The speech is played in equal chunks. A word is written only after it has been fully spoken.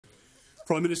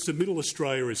Prime Minister, Middle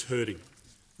Australia is hurting.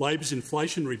 Labor's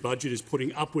inflationary budget is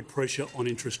putting upward pressure on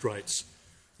interest rates.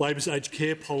 Labor's aged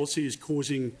care policy is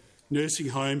causing nursing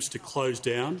homes to close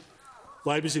down.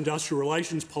 Labor's industrial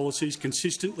relations policies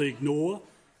consistently ignore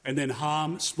and then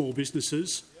harm small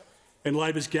businesses. And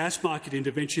Labor's gas market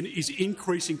intervention is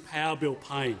increasing power bill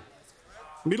pain.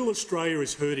 Middle Australia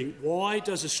is hurting. Why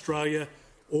does Australia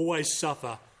always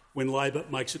suffer when Labor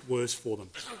makes it worse for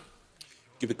them?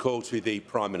 Give the call to the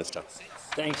Prime Minister.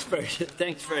 Thanks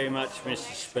very much,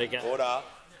 Mr Speaker. Order.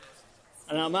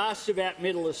 And I'm asked about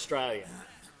Middle Australia.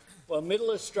 Well,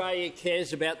 Middle Australia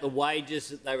cares about the wages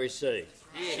that they receive.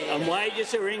 And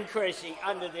wages are increasing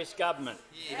under this government.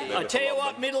 I tell you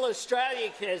what Middle Australia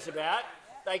cares about.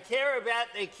 They care about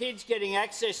their kids getting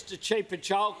access to cheaper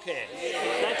childcare.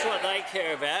 That's what they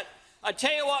care about. I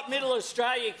tell you what Middle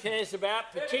Australia cares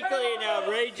about, particularly in our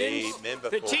regions.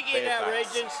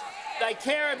 They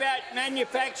care about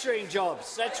manufacturing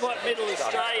jobs. That's what Middle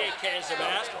Australia cares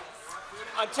about.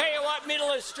 I tell you what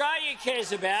Middle Australia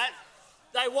cares about.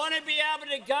 They want to be able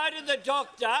to go to the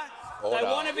doctor. Order. They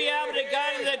want to be able to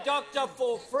go to the doctor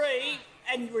for free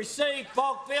and receive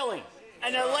bulk billing.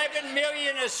 And 11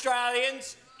 million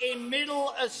Australians in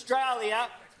Middle Australia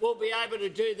will be able to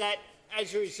do that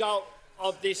as a result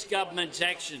of this government's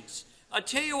actions. I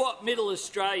tell you what Middle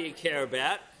Australia care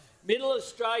about. Middle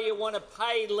Australia want to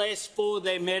pay less for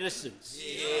their medicines,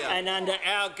 and under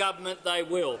our government they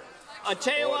will. I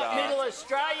tell you what Middle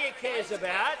Australia cares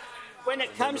about when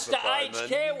it comes to aged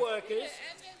care workers.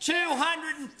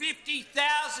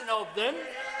 250,000 of them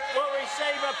will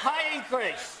receive a pay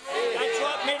increase. That's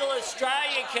what Middle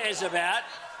Australia cares about.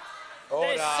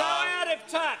 They're so out of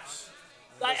touch.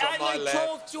 They only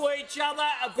talk to each other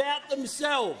about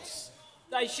themselves.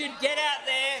 They should get out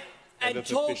there and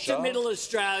talk to Middle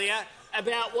Australia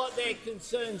about what their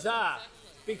concerns are.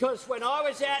 Because when I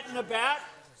was out and about,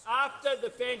 after the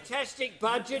fantastic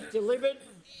budget delivered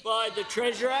by the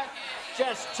Treasurer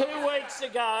just 2 weeks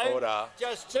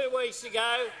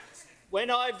ago, when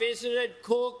I visited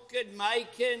Cook and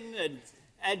Macon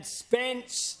and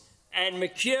Spence and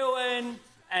McEwen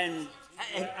and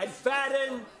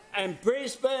Dutton and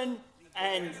Brisbane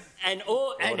and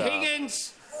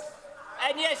Higgins,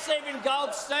 and yes, even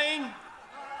Goldstein,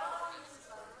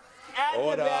 out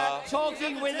and about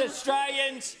talking with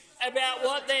Australians about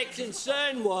what their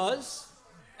concern was,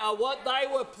 what they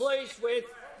were pleased with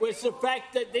was the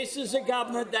fact that this is a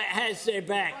government that has their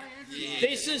back.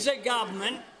 This is a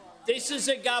government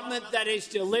that is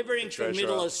delivering for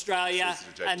Middle Australia,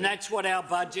 and that's what our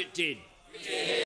budget did.